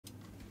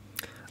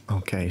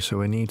Okay, so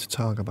we need to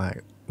talk about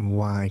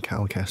why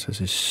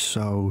calkestis is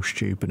so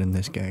stupid in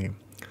this game.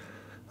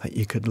 Like,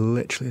 you could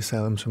literally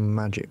sell him some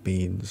magic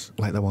beans,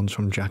 like the ones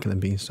from Jack and the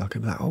Beanstalk,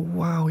 and be like, oh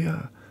wow,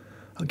 yeah,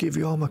 I'll give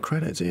you all my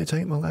credits, here,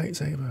 take my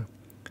lightsaber.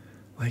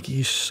 Like,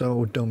 he's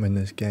so dumb in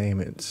this game,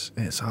 it's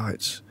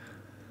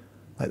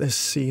like, this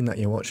scene that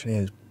you're watching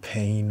here is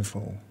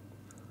painful.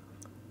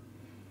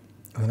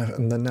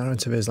 And the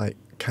narrative is like,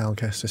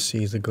 calkestis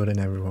sees the good in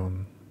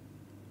everyone,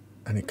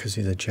 and because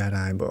he's a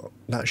Jedi, but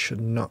that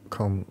should not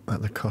come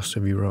at the cost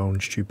of your own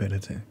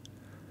stupidity.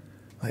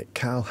 Like,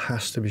 Cal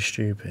has to be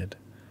stupid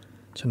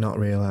to not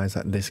realise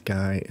that this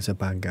guy is a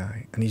bad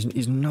guy. And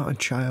he's not a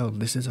child,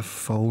 this is a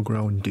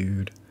full-grown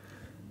dude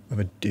with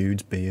a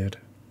dude's beard.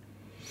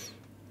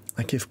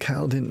 Like, if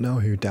Cal didn't know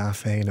who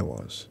Darth Vader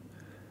was,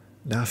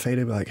 Darth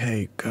Vader would be like,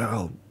 hey,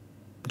 girl,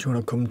 do you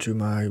want to come to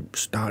my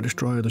Star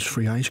Destroyer, there's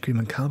free ice cream?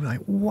 And Cal would be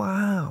like,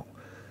 wow,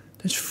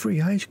 there's free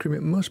ice cream,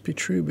 it must be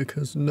true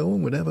because no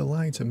one would ever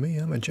lie to me,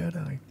 I'm a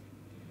Jedi.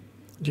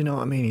 Do you know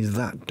what I mean? He's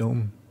that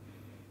dumb.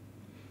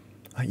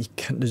 Like,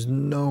 there's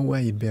no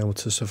way you'd be able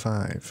to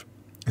survive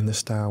in the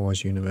Star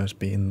Wars universe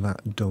being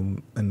that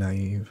dumb and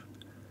naive.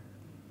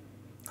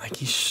 Like,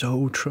 he's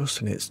so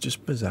trusting, it's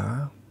just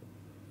bizarre.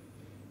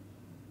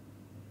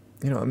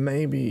 You know,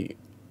 maybe,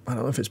 I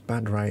don't know if it's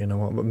bad writing or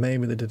what, but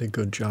maybe they did a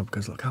good job,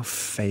 because look how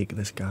fake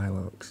this guy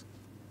looks.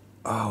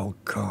 Oh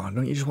god,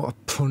 don't you just want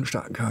to punch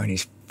that guy in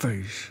his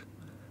face?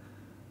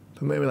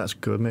 But maybe that's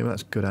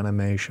good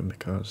animation,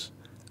 because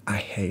I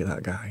hate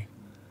that guy.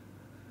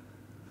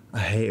 I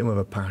hate him with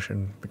a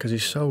passion, because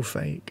he's so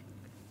fake.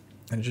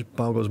 And it just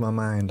boggles my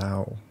mind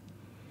how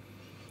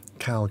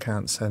Cal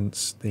can't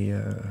sense the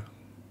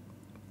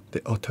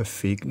utter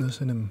fakeness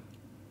in him.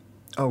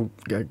 Oh,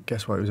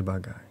 guess what, he was a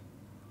bad guy.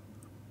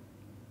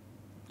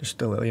 Just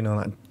still, you know,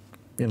 like,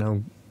 you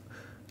know,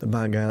 the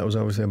bad guy that was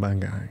obviously a bad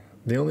guy.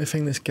 The only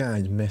thing this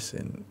guy's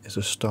missing is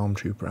a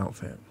stormtrooper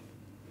outfit.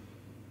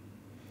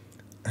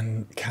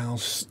 And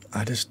Cal's,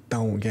 I just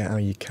don't get how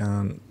you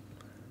can't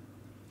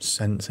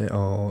sense it,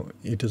 or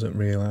he doesn't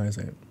realise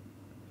it.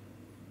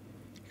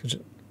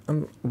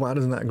 Why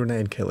doesn't that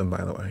grenade kill him,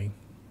 by the way?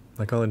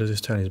 Like, all he does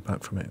is turn his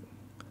back from it.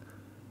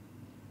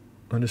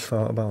 I just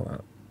thought about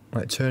that.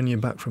 Like, turning your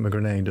back from a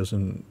grenade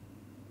doesn't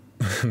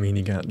mean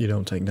you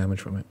don't take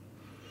damage from it.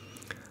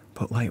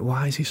 But, like,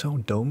 why is he so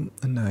dumb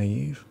and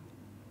naive?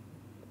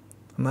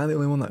 Am I the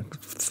only one that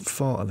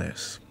thought of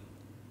this?